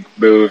big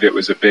move. It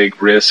was a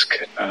big risk.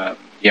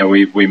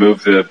 We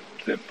moved the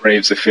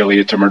Braves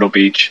affiliate to Myrtle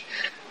Beach.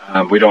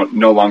 We don't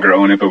no longer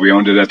own it, but we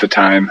owned it at the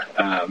time.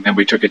 And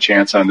we took a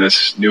chance on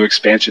this new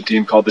expansion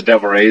team called the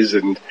Devil Rays,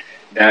 and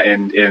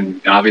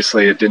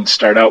obviously it didn't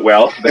start out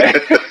well.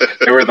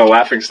 They were the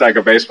laughingstock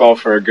of baseball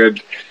for a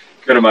good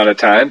amount of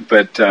time,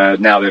 but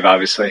now they've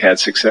obviously had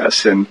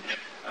success. And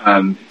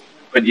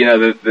but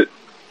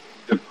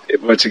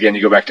once again,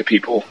 you go back to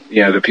people.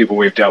 The people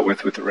we've dealt with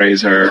the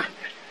Rays are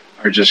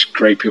just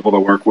great people to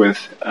work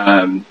with.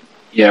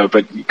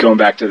 But going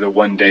back to the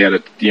one day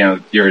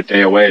you're a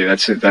day away.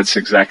 That's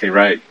exactly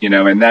right.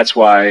 And that's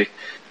why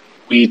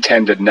we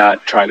tend to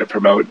not try to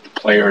promote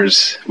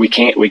players. We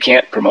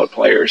can't promote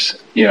players,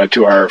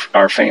 to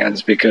our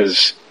fans,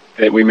 because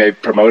we may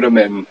promote them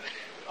and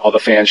all the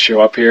fans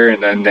show up here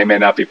and then they may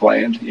not be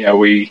playing.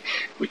 We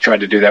tried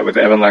to do that with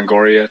Evan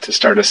Longoria to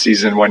start a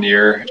season one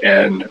year,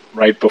 and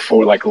right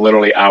before,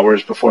 literally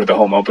hours before the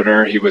home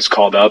opener, he was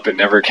called up and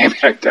never came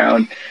back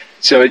down.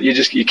 So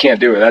you can't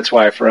do it. That's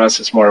why for us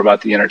it's more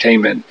about the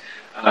entertainment.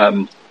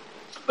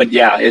 But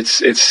yeah,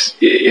 it's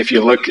if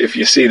you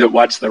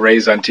watch the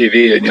Rays on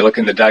TV and you look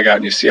in the dugout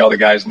and you see all the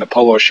guys in the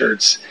polo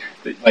shirts,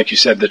 like you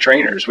said, the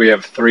trainers. We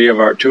have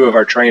two of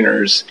our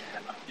trainers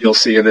you'll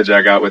see in the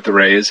dugout with the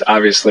Rays.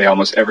 Obviously,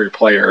 almost every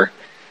player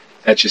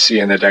that you see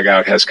in the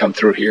dugout has come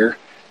through here.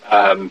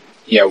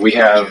 We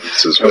have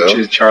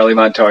coaches, Charlie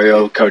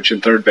Montoyo, coaching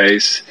third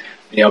base.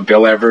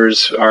 Bill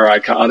Evers, our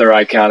other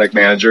iconic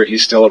manager,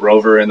 he's still a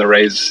Rover in the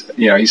Rays.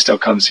 He still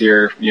comes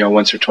here,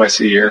 once or twice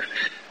a year.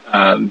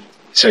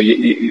 So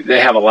they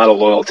have a lot of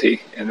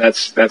loyalty, and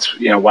that's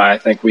why I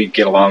think we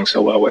get along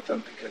so well with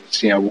them,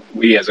 because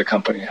we as a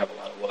company have a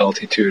lot of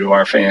loyalty to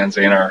our fans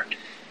and our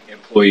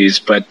employees.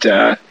 But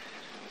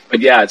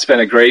yeah, it's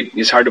been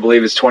it's hard to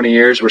believe it's 20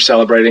 years. We're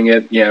celebrating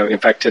it. In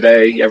fact,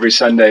 today, every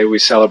Sunday, we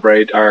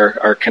celebrate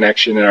our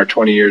connection and our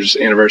 20 years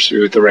anniversary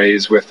with the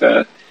Rays with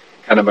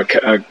kind of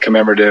a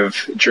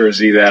commemorative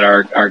jersey that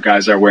our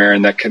guys are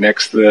wearing that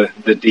connects the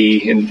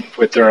D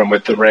with Durham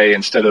with the Ray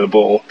instead of the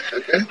Bull.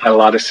 Okay. Had a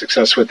lot of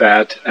success with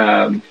that.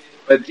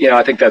 But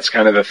I think that's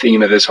kind of the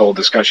theme of this whole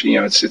discussion.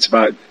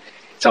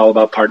 It's all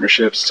about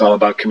partnerships. It's all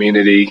about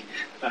community.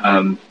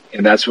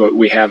 And that's what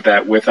we have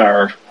that with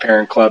our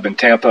parent club in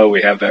Tampa.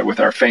 We have that with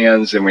our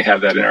fans, and we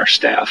have that in our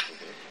staff.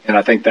 And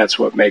I think that's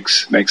what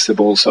makes the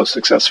Bulls so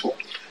successful.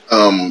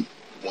 One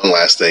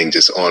last thing,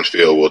 just on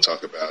field, we'll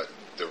talk about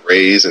the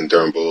Rays and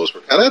Durham Bulls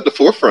were kind of at the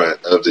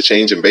forefront of the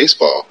change in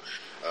baseball.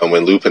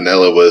 When Lou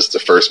Piniella was the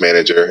first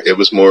manager, it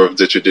was more of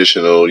the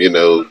traditional,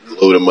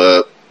 load them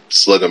up,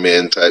 slug them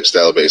in type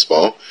style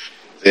baseball.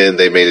 Then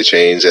they made a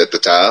change at the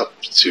top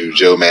to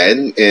Joe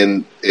Madden,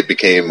 and it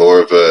became more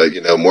of a,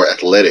 more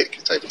athletic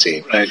type of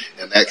team. Right.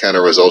 And that kind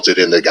of resulted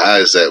in the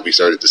guys that we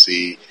started to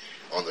see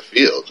on the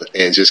field.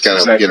 And just kind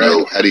of, Exactly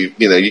right. how do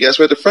you guys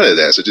were at the front of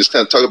that. So just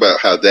kind of talk about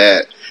how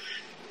that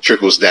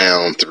trickles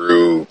down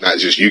through not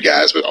just you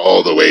guys, but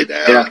all the way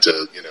down to,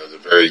 the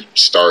very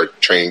start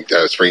spring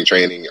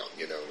training,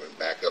 and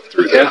back up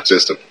through the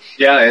system.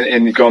 Yeah,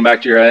 and going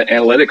back to your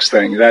analytics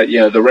thing, that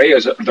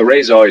the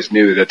Rays always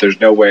knew that there's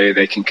no way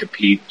they can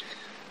compete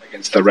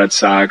against the Red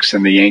Sox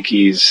and the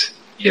Yankees.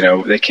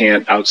 They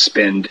can't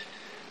outspend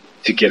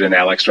to get an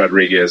Alex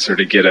Rodriguez or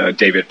to get a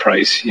David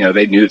Price.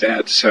 They knew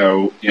that.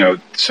 So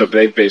so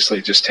they've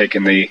basically just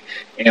taken the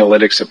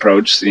analytics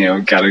approach.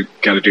 Got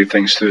to do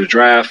things through the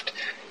draft.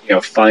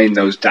 Find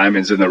those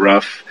diamonds in the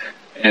rough.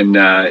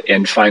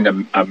 And find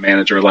a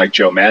manager like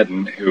Joe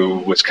Madden, who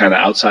was kind of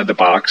outside the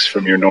box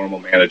from your normal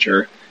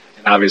manager.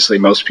 And obviously,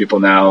 most people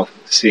now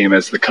see him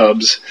as the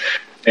Cubs,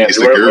 and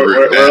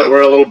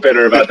we're a little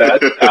bitter about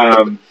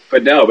that.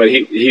 But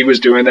he was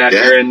doing that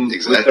here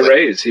with the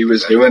Rays. He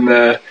was doing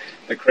the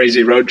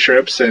crazy road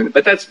trips,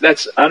 but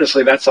that's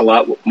honestly a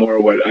lot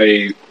more what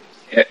a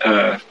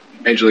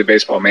Major League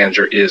Baseball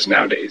manager is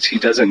nowadays. He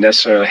doesn't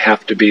necessarily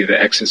have to be the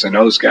X's and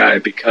O's guy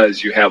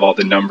because you have all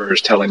the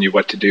numbers telling you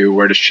what to do,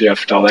 where to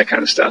shift, all that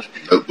kind of stuff.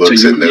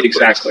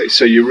 Exactly.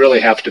 So you really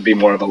have to be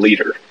more of a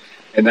leader.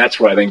 And that's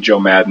where I think Joe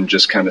Madden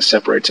just kind of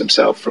separates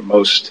himself from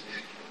most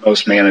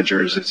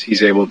managers. Is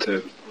he's able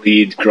to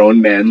lead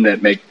grown men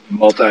that make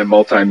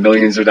multi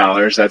millions of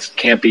dollars. That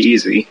can't be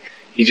easy.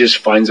 He just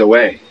finds a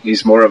way.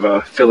 He's more of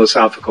a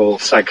philosophical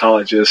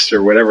psychologist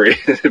or whatever,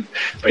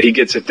 but he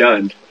gets it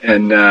done.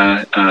 And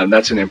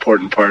that's an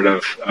important part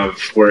of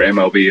where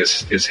MLB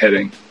is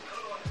heading.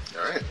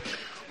 All right.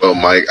 Well,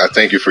 Mike, I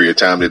thank you for your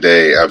time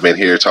today. I've been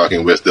here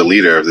talking with the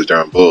leader of the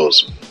Durham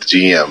Bulls,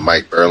 GM,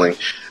 Mike Birling.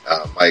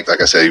 Mike, like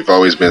I said, you've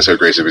always been so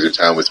gracious with your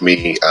time with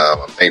me.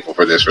 I'm thankful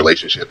for this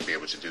relationship to be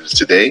able to do this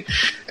today.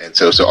 And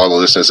so all the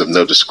listeners of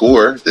Know the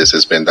Score, this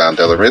has been Don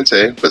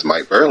Delarente with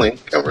Mike Birling,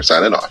 and we're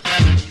signing off.